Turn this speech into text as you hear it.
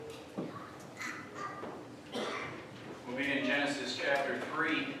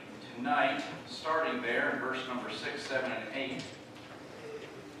6, 7, and 8. And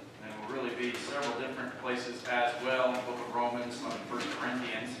there will really be several different places as well in the book of Romans, some in 1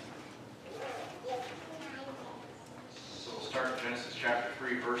 Corinthians. So we'll start in Genesis chapter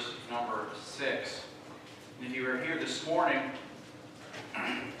 3, verse number 6. And if you were here this morning,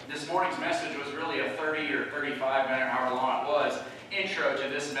 this morning's message was really a 30 or 35 minute, however long it was, intro to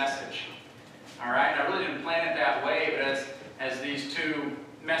this message. All right, and I really didn't plan it that way, but as these two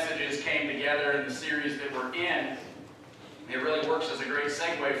messages came together in the series that we're in, it really works as a great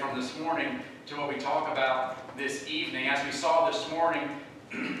segue from this morning to what we talk about this evening. As we saw this morning,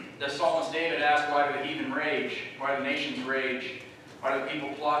 the psalmist David asked, why do the heathen rage? Why do the nations rage? Why do the people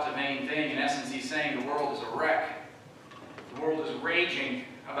plot a vain thing? In essence, he's saying the world is a wreck. The world is raging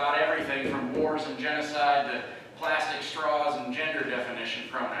about everything from wars and genocide to plastic straws and gender definition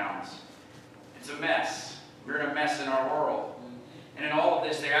pronouns. It's a mess. We're in a mess in our world. And in all of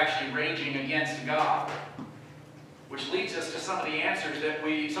this, they're actually raging against God. Which leads us to some of the answers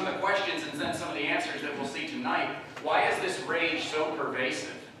some of the questions and then some of the answers that we'll see tonight. Why is this rage so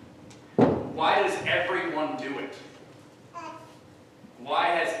pervasive? Why does everyone do it? Why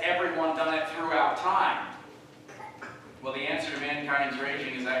has everyone done it throughout time? Well, the answer to mankind's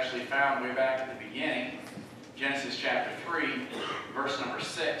raging is actually found way back at the beginning. Genesis chapter 3, verse number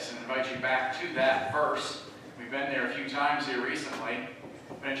 6. And I invite you back to that verse. We've been there a few times here recently.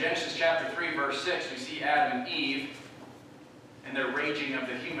 But in Genesis chapter 3, verse 6, we see Adam and Eve and their raging of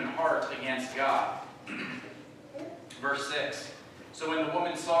the human heart against God. Verse 6. So when the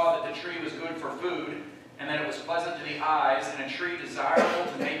woman saw that the tree was good for food, and that it was pleasant to the eyes, and a tree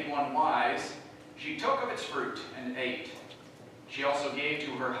desirable to make one wise, she took of its fruit and ate. She also gave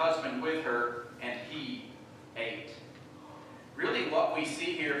to her husband with her, and he ate. Really what we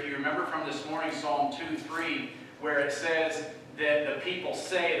see here, if you remember from this morning, Psalm 2:3, where it says that the people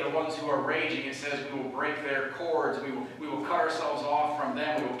say, the ones who are raging, it says we will break their cords, we will cut ourselves off from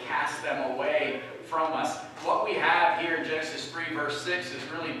them, we will cast them away from us. What we have here in Genesis 3 verse 6 is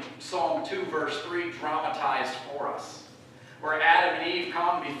really Psalm 2 verse 3 dramatized for us. Where Adam and Eve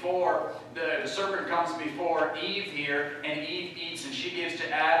come before, the serpent comes before Eve here, and Eve eats, and she gives to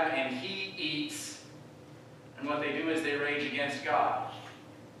Adam, and he eats. And what they do is they rage against God.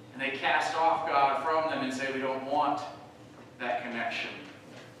 And they cast off God from them and say, we don't want that connection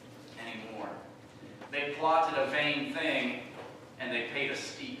anymore. They plotted a vain thing, and they paid a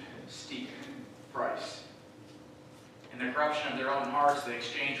steep, steep price. In the corruption of their own hearts, they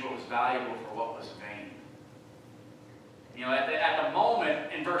exchanged what was valuable for what was vain. You know, at the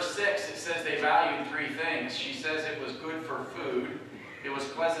moment, in verse 6, it says they valued three things. She says it was good for food, it was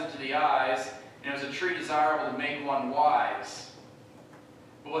pleasant to the eyes, and it was a tree desirable to make one wise.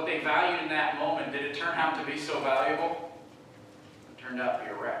 But what they valued in that moment, did it turn out to be so valuable? It turned out to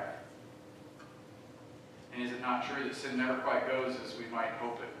be a wreck. And is it not true that sin never quite goes as we might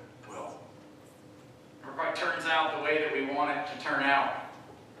hope it will? Never quite turns out the way that we want it to turn out.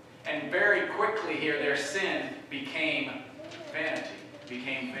 And very quickly here, their sin became vanity,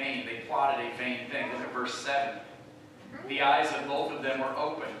 became vain. They plotted a vain thing. Look at verse 7. The eyes of both of them were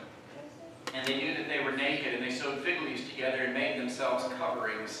opened, and they knew that they were naked, and they sewed fig leaves together and made themselves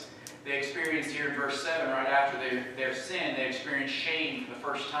coverings. They experienced here in verse 7, right after their sin, they experienced shame for the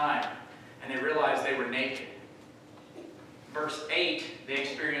first time, and they realized they were naked. Verse 8, they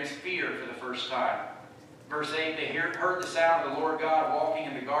experienced fear for the first time. Verse 8, they heard the sound of the Lord God walking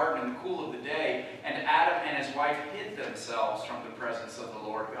in the garden in the cool of the day, and Adam and his wife hid themselves from the presence of the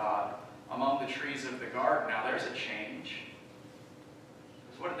Lord God among the trees of the garden. Now there's a change.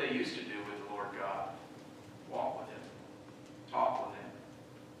 Because what did they used to do with the Lord God? Walk with Him. Talk with Him.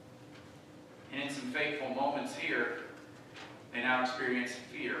 And in some fateful moments here, they now experience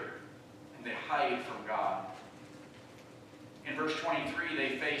fear, and they hide from God. In verse 23,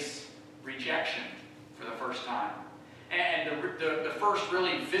 they face rejection for the first time. And the first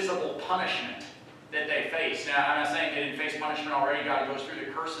really visible punishment that they face. Now, I'm not saying they didn't face punishment already. God goes through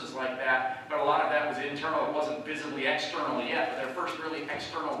the curses like that. But a lot of that was internal. It wasn't visibly external yet. But their first really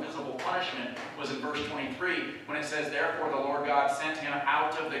external visible punishment was in verse 23 when it says, therefore the Lord God sent him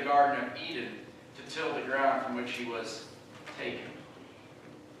out of the Garden of Eden to till the ground from which he was taken.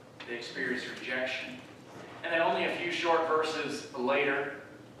 They experienced rejection. And then only a few short verses later,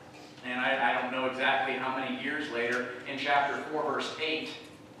 and I don't know exactly how many years later, in chapter 4, verse 8,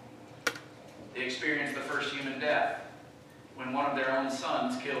 they experienced the first human death when one of their own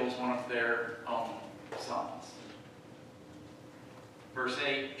sons kills one of their own sons. Verse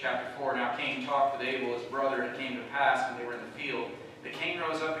 8, chapter 4, now Cain talked with Abel, his brother, and it came to pass when they were in the field that Cain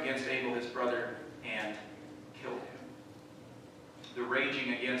rose up against Abel, his brother, and killed him. The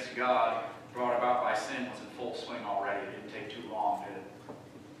raging against God brought about by sin was in full swing already. It didn't take too long, did it?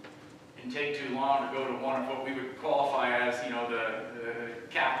 It didn't take too long to go to one of what we would qualify as, the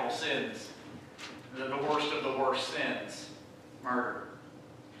capital sins, the worst of the worst sins, murder.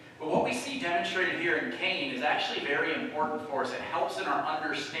 But what we see demonstrated here in Cain is actually very important for us. It helps in our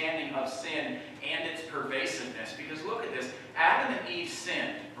understanding of sin and its pervasiveness. Because look at this. Adam and Eve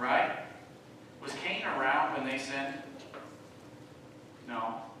sinned, right? Was Cain around when they sinned?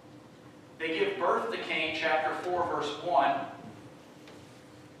 No. They give birth to Cain, chapter 4, verse 1.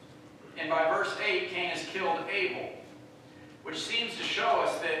 And by verse 8, Cain has killed Abel. Which seems to show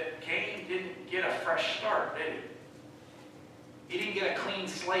us that Cain didn't get a fresh start, did he? He didn't get a clean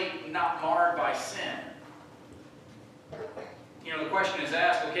slate, not marred by sin. The question is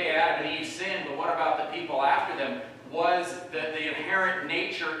asked, okay, Adam and Eve sinned, but what about the people after them? Was the inherent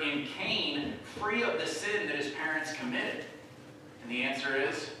nature in Cain free of the sin that his parents committed? And the answer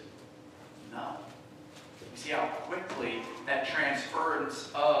is no. You see how quickly that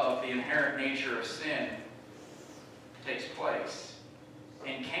transference of the inherent nature of sin takes place.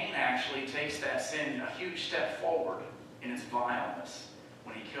 And Cain actually takes that sin a huge step forward in its vileness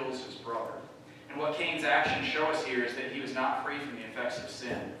when he kills his brother. And what Cain's actions show us here is that he was not free from the effects of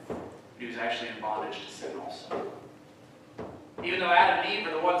sin. He was actually in bondage to sin also. Even though Adam and Eve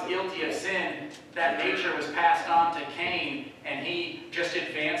were the ones guilty of sin, that nature was passed on to Cain, and he just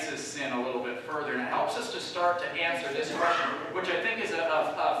advances sin a little bit further. And it helps us to start to answer this question, which I think is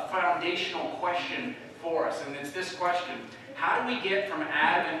a foundational question for us. And it's this question: how do we get from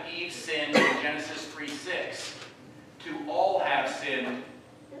Adam and Eve's sin in Genesis 3:6 to all have sinned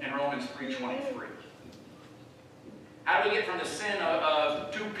in Romans 3:23? How do we get from the sin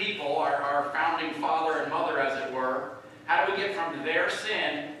of two people, our founding father and mother, as it were? How do we get from their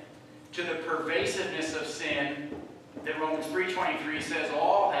sin to the pervasiveness of sin that Romans 3:23 says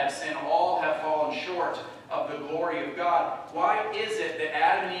all have sinned, all have fallen short of the glory of God? Why is it that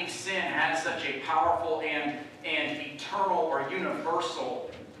Adam and Eve's sin has such a powerful and eternal or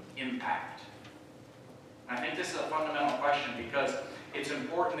universal impact? I think this is a fundamental question because it's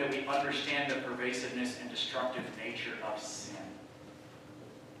important that we understand the pervasiveness and destructive nature of sin.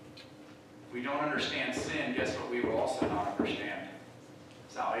 If we don't understand sin, guess what we will also not understand?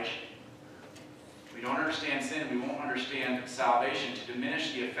 Salvation. If we don't understand sin, we won't understand salvation. To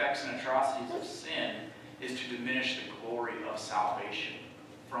diminish the effects and atrocities of sin is to diminish the glory of salvation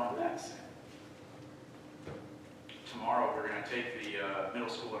from that sin. Tomorrow we're going to take the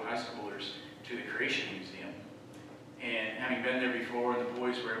middle school and high schoolers to the Creation Museum. And having been there before, the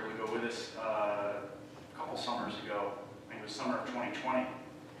boys were able to go with us a couple summers ago. I think it was summer of 2020.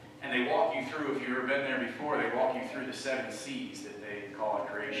 And they walk you through, if you've ever been there before, they walk you through the 7 C's that they call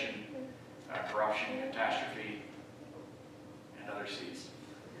it: creation, corruption, catastrophe, and other C's.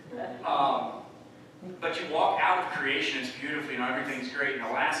 But you walk out of creation, it's beautiful, everything's great. And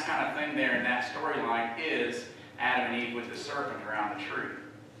the last kind of thing there in that storyline is Adam and Eve with the serpent around the tree.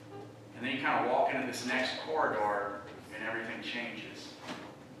 And then you kind of walk into this next corridor and everything changes.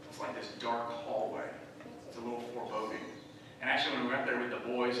 It's like this dark hallway. It's a little foreboding. And actually when we went there with the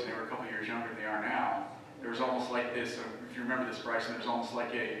boys, and they were a couple years younger than they are now, there was almost like this, if you remember this, Bryson, there was almost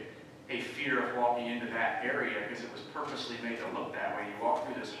like a fear of walking into that area because it was purposely made to look that way. You walk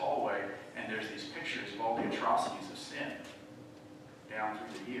through this hallway and there's these pictures of all the atrocities of sin down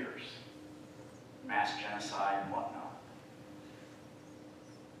through the years. Mass genocide and whatnot.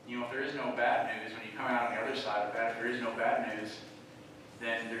 If there is no bad news, when you come out on the other side of that, if there is no bad news,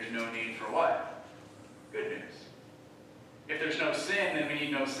 then there's no need for what? Good news. If there's no sin, then we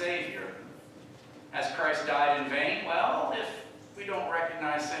need no Savior. Has Christ died in vain? Well, if we don't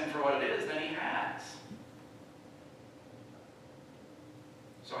recognize sin for what it is, then He has.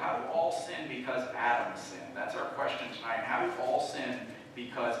 So how do all sin because Adam sinned? That's our question tonight. How do all sin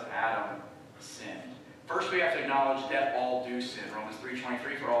because Adam sinned? First, we have to acknowledge that all do sin. Romans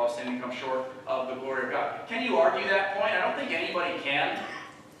 3:23, for all have sinned and come short of the glory of God. Can you argue that point? I don't think anybody can.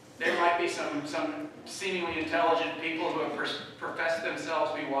 There might be some seemingly intelligent people who have professed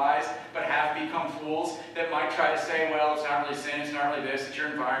themselves to be wise, but have become fools, that might try to say, well, it's not really sin, it's not really this, it's your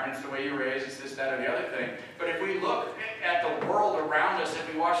environment, it's the way you're raised, it's this, that, or the other thing. But if we look at the world around us,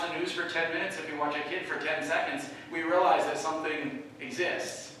 if we watch the news for 10 minutes, if we watch a kid for 10 seconds, we realize that something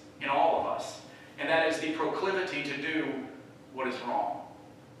exists in all of us. And that is the proclivity to do what is wrong.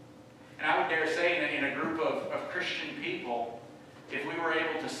 And I would dare say that in a group of Christian people, if we were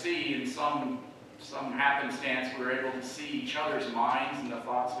able to see in some happenstance, we were able to see each other's minds and the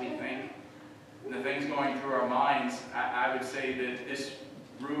thoughts we think, and the things going through our minds, I would say that this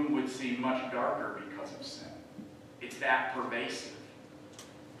room would seem much darker because of sin. It's that pervasive.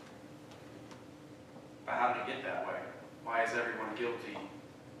 But how did it get that way? Why is everyone guilty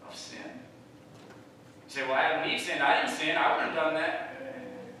of sin? You say, well, Adam and Eve sinned. I didn't sin. I wouldn't have done that.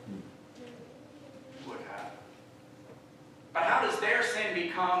 You would have. But how does their sin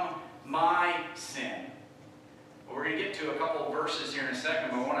become my sin? Well, we're going to get to a couple of verses here in a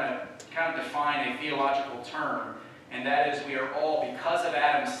second, but I want to kind of define a theological term, and that is we are all, because of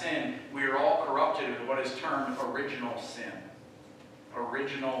Adam's sin, we are all corrupted into what is termed original sin.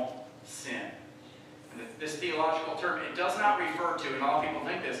 Original sin. And this theological term, it does not refer to, and a lot of people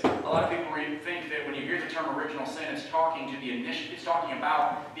think this, a lot of people think that when you hear the term original sin, it's talking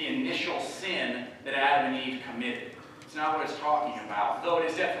about the initial sin that Adam and Eve committed. It's not what it's talking about, though it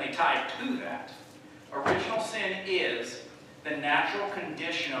is definitely tied to that. Original sin is the natural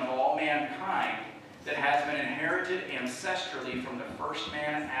condition of all mankind that has been inherited ancestrally from the first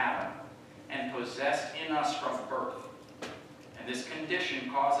man, Adam, and possessed in us from birth. And this condition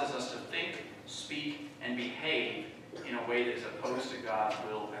causes us to think, speak, and behave in a way that is opposed to God's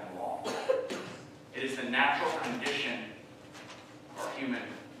will and law. It is the natural condition of our human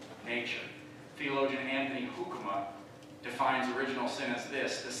nature. Theologian Anthony Hoekema defines original sin as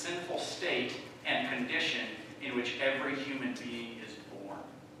this: the sinful state and condition in which every human being is born.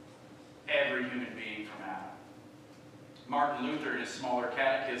 Every human being from Adam. Martin Luther, in his smaller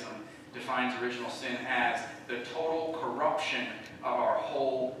catechism, defines original sin as the total corruption of our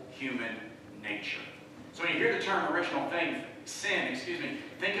whole human nature. So when you hear the term sin,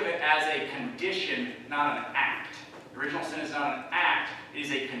 think of it as a condition, not an act. Original sin is not an act, it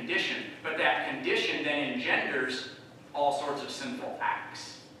is a condition. But that condition then engenders all sorts of sinful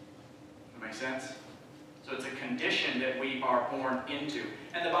acts. Does that make sense? So it's a condition that we are born into.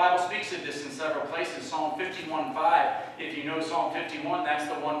 And the Bible speaks of this in several places. Psalm 51:5, if you know Psalm 51, that's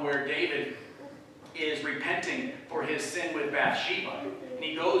the one where David is repenting for his sin with Bathsheba. And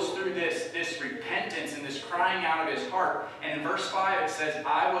he goes through this repentance and this crying out of his heart. And in verse 5 it says,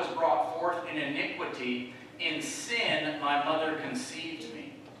 I was brought forth in iniquity, in sin my mother conceived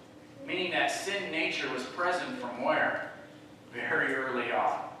me. Meaning that sin nature was present from where? Very early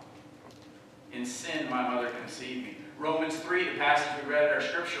on. In sin my mother conceived me. Romans 3, the passage we read at our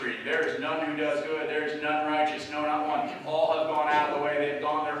scripture reading. There is none who does good. There is none righteous. No, not one. All have gone out of the way. They have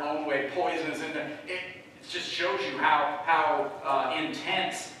gone their own way. Poison is in them. It just shows you how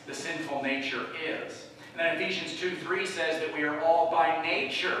intense the sinful nature is. And then Ephesians 2:3 says that we are all by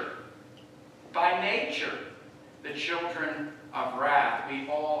nature, the children of wrath. We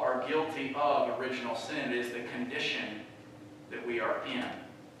all are guilty of original sin. It is the condition that we are in.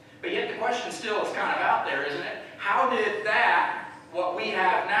 But yet the question still is kind of out there, isn't it? How did that, what we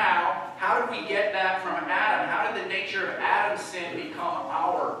have now, how did we get that from Adam? How did the nature of Adam's sin become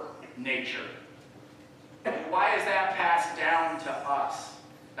our nature? Why is that passed down to us?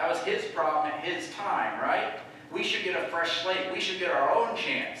 That was his problem at his time, right? We should get a fresh slate. We should get our own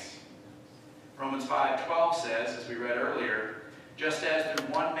chance. Romans 5:12 says, as we read earlier, just as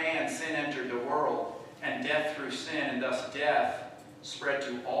through one man sin entered the world, and death through sin, and thus death spread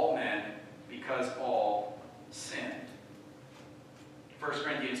to all men because all sinned. 1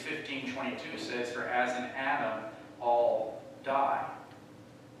 Corinthians 15:22 says, for as in Adam all die.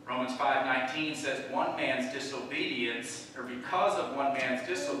 Romans 5:19 says, one man's disobedience, or because of one man's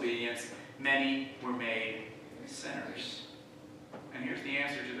disobedience, many were made sinners. And here's the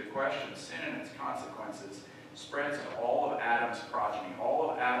answer to the question: sin and its consequences spreads to all of Adam's progeny,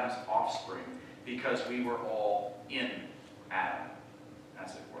 all of Adam's offspring, because we were all in Adam,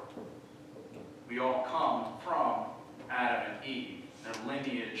 as it were. We all come from Adam and Eve. The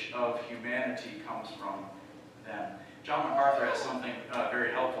lineage of humanity comes from them. John MacArthur has something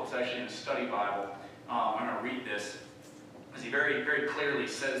very helpful. It's actually in a study Bible. I'm going to read this, because he very, very clearly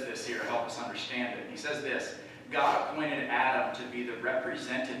says this here to help us understand it. He says this: God appointed Adam to be the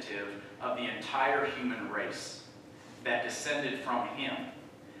representative of the entire human race that descended from him.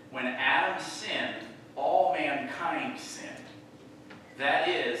 When Adam sinned, all mankind sinned. That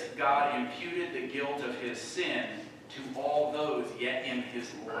is, God imputed the guilt of his sin to all those yet in his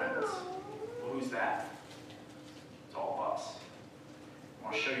loins. Well, who's that? It's all of us. I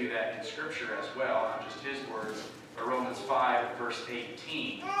want to show you that in Scripture as well, not just his words, but Romans 5, verse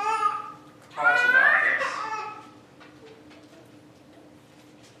 18 talks about this.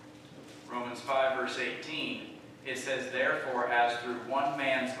 Romans 5, verse 18, it says, therefore, as through one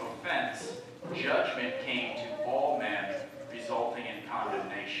man's offense, judgment came to all men, resulting in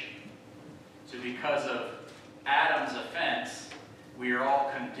condemnation. So because of Adam's offense, we are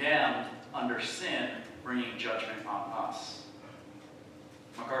all condemned under sin, bringing judgment on us.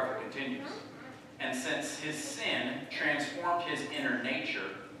 MacArthur continues, and since his sin transformed his inner nature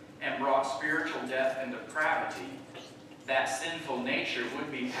and brought spiritual death and depravity, that sinful nature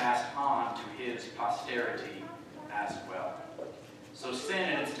would be passed on to his posterity as well. So sin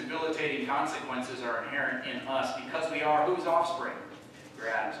and its debilitating consequences are inherent in us because we are whose offspring? We're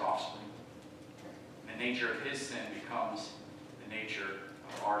Adam's offspring. The nature of his sin becomes the nature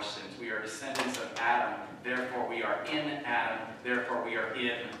of our sins. We are descendants of Adam, therefore we are in Adam, therefore we are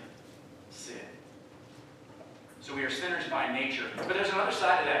in sin. So we are sinners by nature. But there's another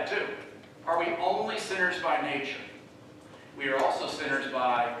side of that too. Are we only sinners by nature? We are also sinners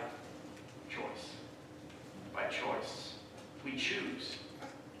by choice. By choice. We choose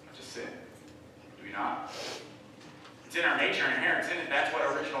to sin. Do we not? It's in our nature, inherent sin. That's what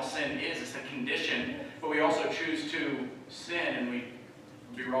original sin is. It's a condition. But we also choose to sin, and we'd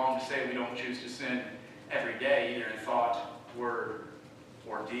be wrong to say we don't choose to sin every day, either in thought, word,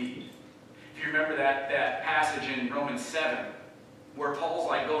 or deed. If you remember that passage in Romans 7, where Paul's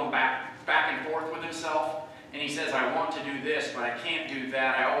like going back and forth with himself, and he says, I want to do this, but I can't do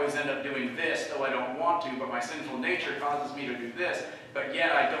that. I always end up doing this, though I don't want to, but my sinful nature causes me to do this. But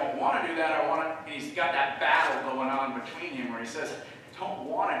yet I don't want to do that. And he's got that battle going on between him where he says, I don't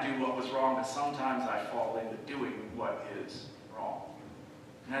want to do what was wrong, but sometimes I fall into doing what is wrong.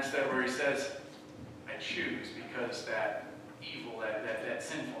 And that's that where he says, I choose because that evil, that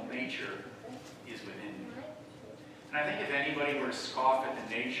sinful nature is within me. And I think if anybody were to scoff at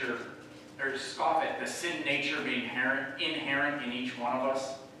the nature, or scoff at the sin nature being inherent in each one of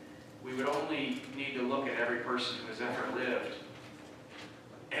us, we would only need to look at every person who has ever lived.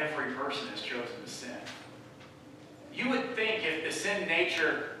 Every person has chosen to sin. You would think if the sin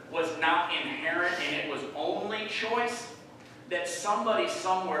nature was not inherent and it was only choice, that somebody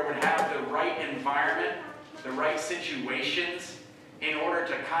somewhere would have the right environment, the right situations, in order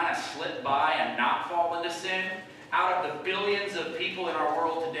to kind of slip by and not fall into sin. Out of the billions of people in our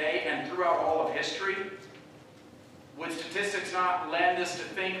world today and throughout all of history, would statistics not lend us to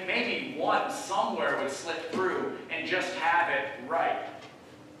think maybe one somewhere would slip through and just have it right?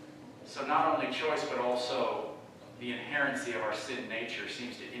 So not only choice, but also the inherency of our sin nature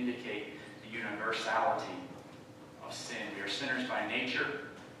seems to indicate the universality of sin. We are sinners by nature,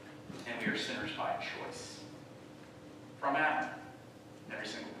 and we are sinners by choice. From Adam, every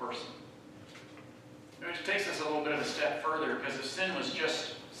single person. Which takes us a little bit of a step further, because if sin was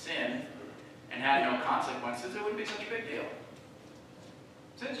just sin and had no consequences, it wouldn't be such a big deal.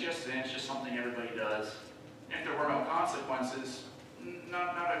 Sin's just sin, it's just something everybody does. If there were no consequences,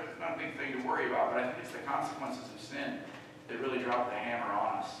 not a big thing to worry about, but I think it's the consequences of sin that really drop the hammer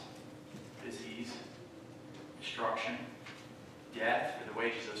on us. Disease, destruction, death, for the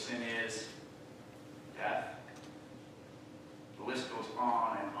wages of sin is death. The list goes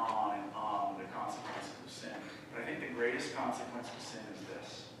on and on and on with the consequences of sin. But I think the greatest consequence of sin is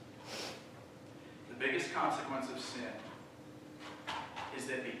this. The biggest consequence of sin is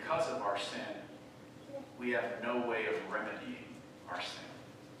that because of our sin, we have no way of remedying our sin.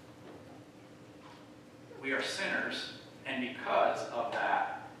 We are sinners, and because of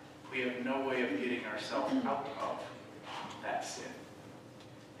that, we have no way of getting ourselves out of that sin.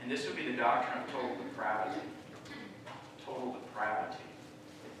 And this would be the doctrine of total depravity. Total depravity.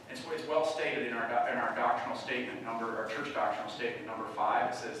 It's well stated in our doctrinal statement our church doctrinal statement number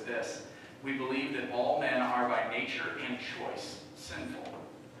 5. It says this: we believe that all men are by nature and choice sinful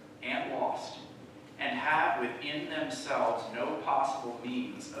and lost, and have within themselves no possible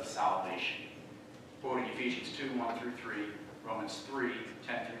means of salvation. Quoting Ephesians 2, 1 through 3, Romans 3,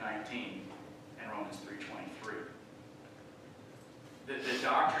 10 through 19, and Romans 3:23. The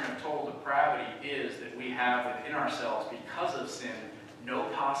doctrine of total depravity is that we have within ourselves, because of sin, no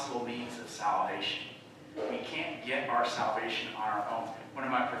possible means of salvation. We can't get our salvation on our own. One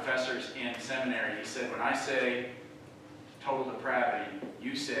of my professors in seminary, he said, when I say total depravity,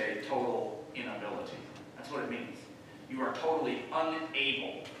 you say total inability. That's what it means. You are totally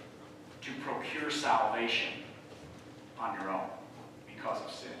unable to procure salvation on your own because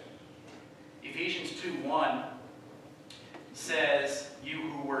of sin. Ephesians 2:1 says, you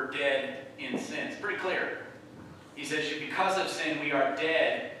who were dead in sin. It's pretty clear. He says, because of sin, we are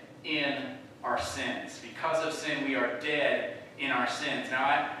dead in our sins. Because of sin, we are dead in our sins.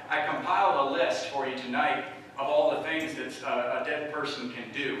 Now, I compiled a list for you tonight of all the things that a dead person can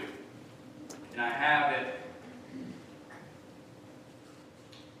do. And I have it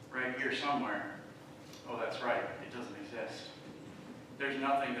right here somewhere. Oh, that's right. It doesn't exist. There's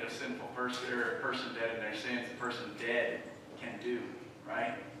nothing that a sinful person or a person dead in their sins, a person dead, can do,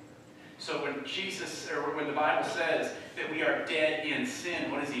 right? So when when the Bible says that we are dead in sin,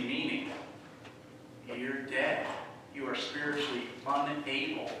 what is he meaning? You're dead. You are spiritually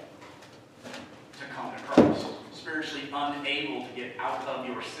unable to come to Christ. Spiritually unable to get out of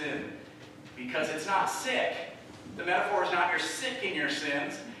your sin. Because it's not sick. The metaphor is not you're sick in your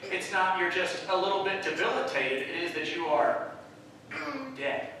sins. It's not you're just a little bit debilitated. It is that you are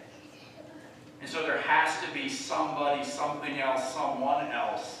dead. And so there has to be somebody, something else, someone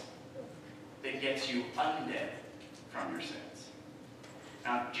else that gets you undead from your sins.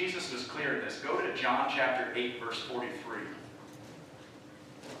 Now, Jesus was clear in this. Go to John chapter 8, verse 43.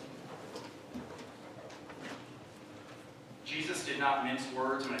 Jesus did not mince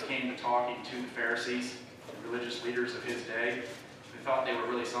words when it came to talking to the Pharisees, the religious leaders of his day. They thought they were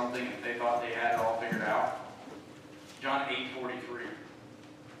really something, and they thought they had it all figured out. John 8:43.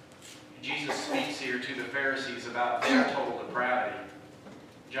 Jesus speaks here to the Pharisees about their total depravity.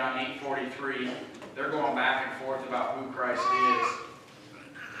 John 8:43, they're going back and forth about who Christ is.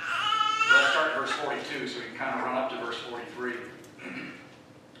 Let's start at verse 42 so we can kind of run up to verse 43.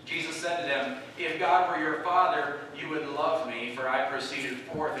 Jesus said to them, "If God were your Father, you would love me, for I proceeded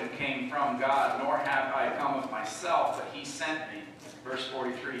forth and came from God, nor have I come of myself, but he sent me." Verse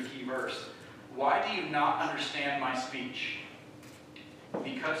 43, key verse. "Why do you not understand my speech?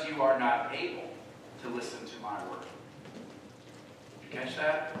 Because you are not able to listen to my word." Did you catch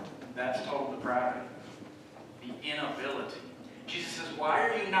that? That's total depravity. The inability. Jesus says, why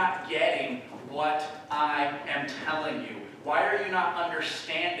are you not getting what I am telling you? Why are you not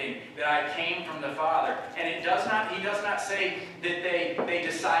understanding that I came from the Father? And he does not say that they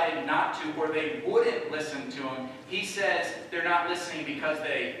decided not to or they wouldn't listen to him. He says they're not listening because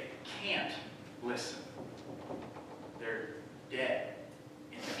they can't listen. They're dead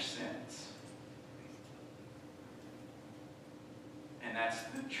in their sins. And that's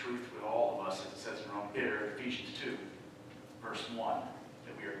the truth with all of us, as it says in Ephesians 2, verse 1,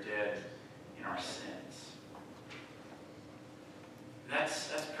 that we are dead in our sins.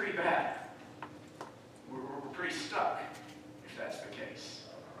 That's pretty bad. We're pretty stuck if that's the case.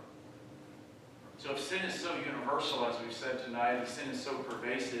 So if sin is so universal, as we've said tonight, and sin is so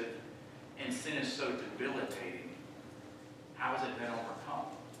pervasive, and sin is so debilitating, how has it been overcome?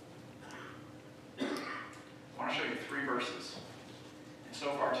 I want to show you 3 verses. And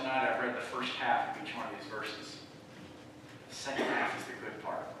so far tonight, I've read the first half of each one of these verses. The second half is the good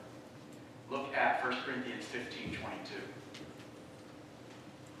part. Look at 1 Corinthians 15:22.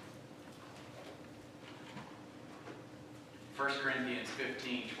 First Corinthians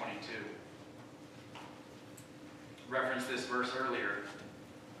 15:22. Referenced this verse earlier.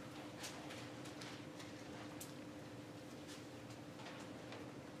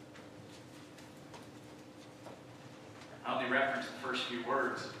 I only referenced the first few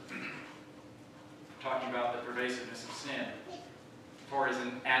words, talking about the pervasiveness of sin. For as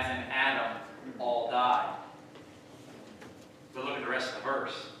in Adam, all died. But look at the rest of the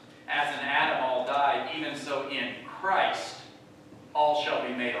verse. As in Adam all died, even so in Christ all shall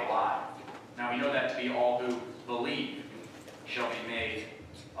be made alive. Now we know that to be all who believe shall be made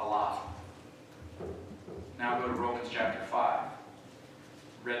alive. Now go to Romans chapter 5.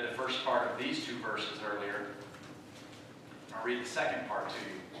 Read the first part of these 2 verses earlier. I'll read the second part to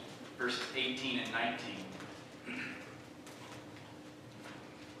you. Verses 18 and 19.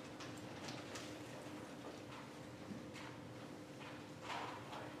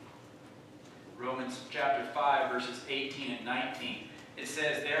 Romans chapter 5, verses 18 and 19. It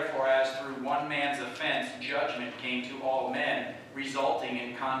says, "Therefore, as through one man's offense, judgment came to all men, resulting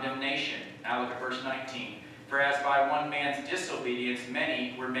in condemnation." Now look at verse 19. "For as by one man's disobedience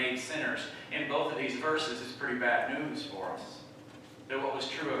many were made sinners." In both of these verses, it's pretty bad news for us. That what was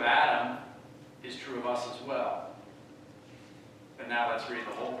true of Adam is true of us as well. But now let's read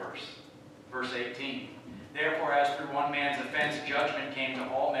the whole verse. Verse 18. "Therefore, as through one man's offense, judgment came to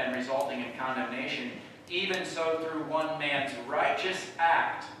all men, resulting in condemnation, even so through one man's righteous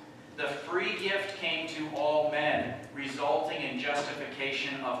act, the free gift came to all men, resulting in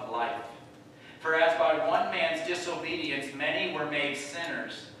justification of life. For as by one man's disobedience many were made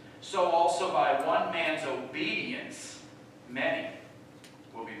sinners, so also by one man's obedience many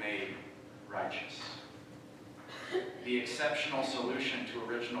will be made righteous." The exceptional solution to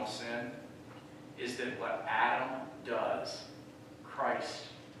original sin is that what Adam does, Christ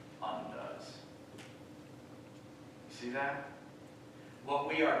undoes. You see that? What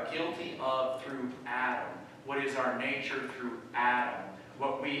we are guilty of through Adam, what is our nature through Adam,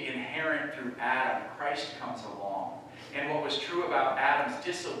 what we inherit through Adam, Christ comes along. And what was true about Adam's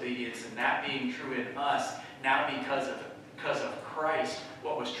disobedience and that being true in us, now because of Christ,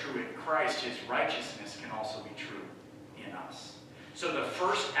 what was true in Christ, his righteousness can also be true in us. So the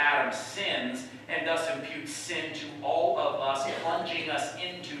first Adam sins and thus imputes sin to all of us, plunging us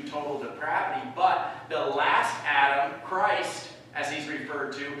into total depravity. But the last Adam, Christ, as he's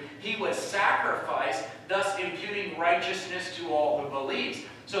referred to, he was sacrificed, thus imputing righteousness to all who believes.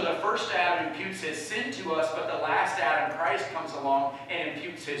 So the first Adam imputes his sin to us, but the last Adam, Christ, comes along and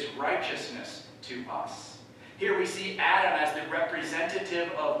imputes his righteousness to us. Here we see Adam as the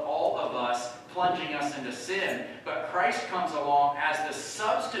representative of all of us, plunging us into sin, but Christ comes along as the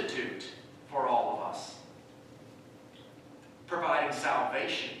substitute for all of us, providing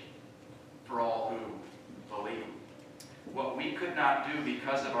salvation for all who believe. What we could not do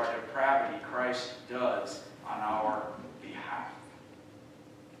because of our depravity, Christ does on our behalf.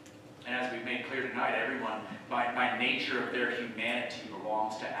 And as we've made clear tonight, everyone, by nature of their humanity,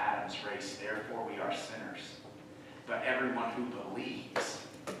 belongs to Adam's race. Therefore, we are sinners. But everyone who believes,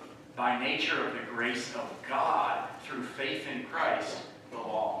 by nature of the grace of God, through faith in Christ,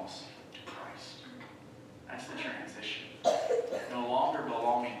 belongs to Christ. That's the transition. No longer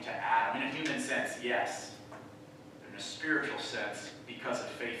belonging to Adam. In a human sense, yes. In a spiritual sense, because of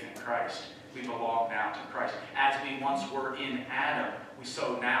faith in Christ, we belong now to Christ. As we once were in Adam,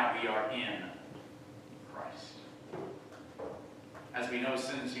 so now we are in Christ. As we know,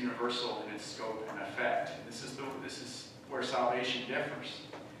 sin is universal in its scope and effect. This is where salvation differs.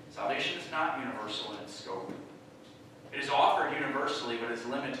 Salvation is not universal in its scope. It is offered universally, but is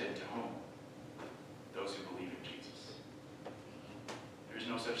limited to whom? Those who believe in Jesus. There's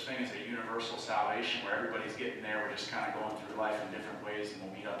no such thing as a universal salvation where everybody's getting there, we're just kind of going through life in different ways and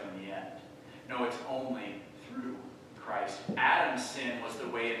we'll meet up in the end. No, it's only through Christ. Adam's sin was the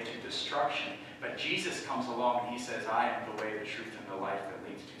way into destruction, but Jesus comes along and he says, I am the way, the truth, and the life that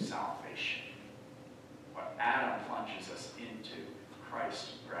leads to salvation. What Adam plunges us into, Christ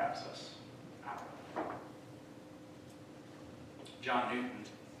grabs us out of. John Newton,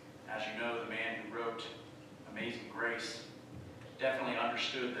 as you know, the man who wrote Amazing Grace, definitely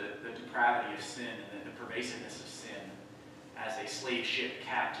understood the depravity of sin and the pervasiveness of sin as a slave ship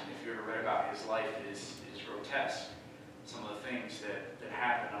captain. If you ever read about his life, it is grotesque. Some of the things that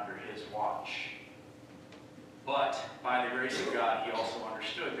happened under his watch. But by the grace of God, he also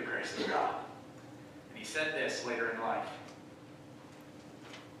understood the grace of God. And he said this later in life.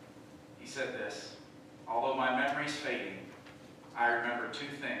 He said this, although my memory's fading, I remember two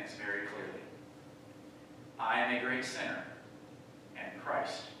things very clearly. I am a great sinner, and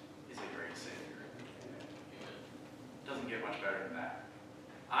Christ is a great Savior. It doesn't get much better than that.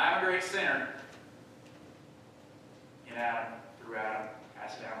 I am a great sinner in Adam,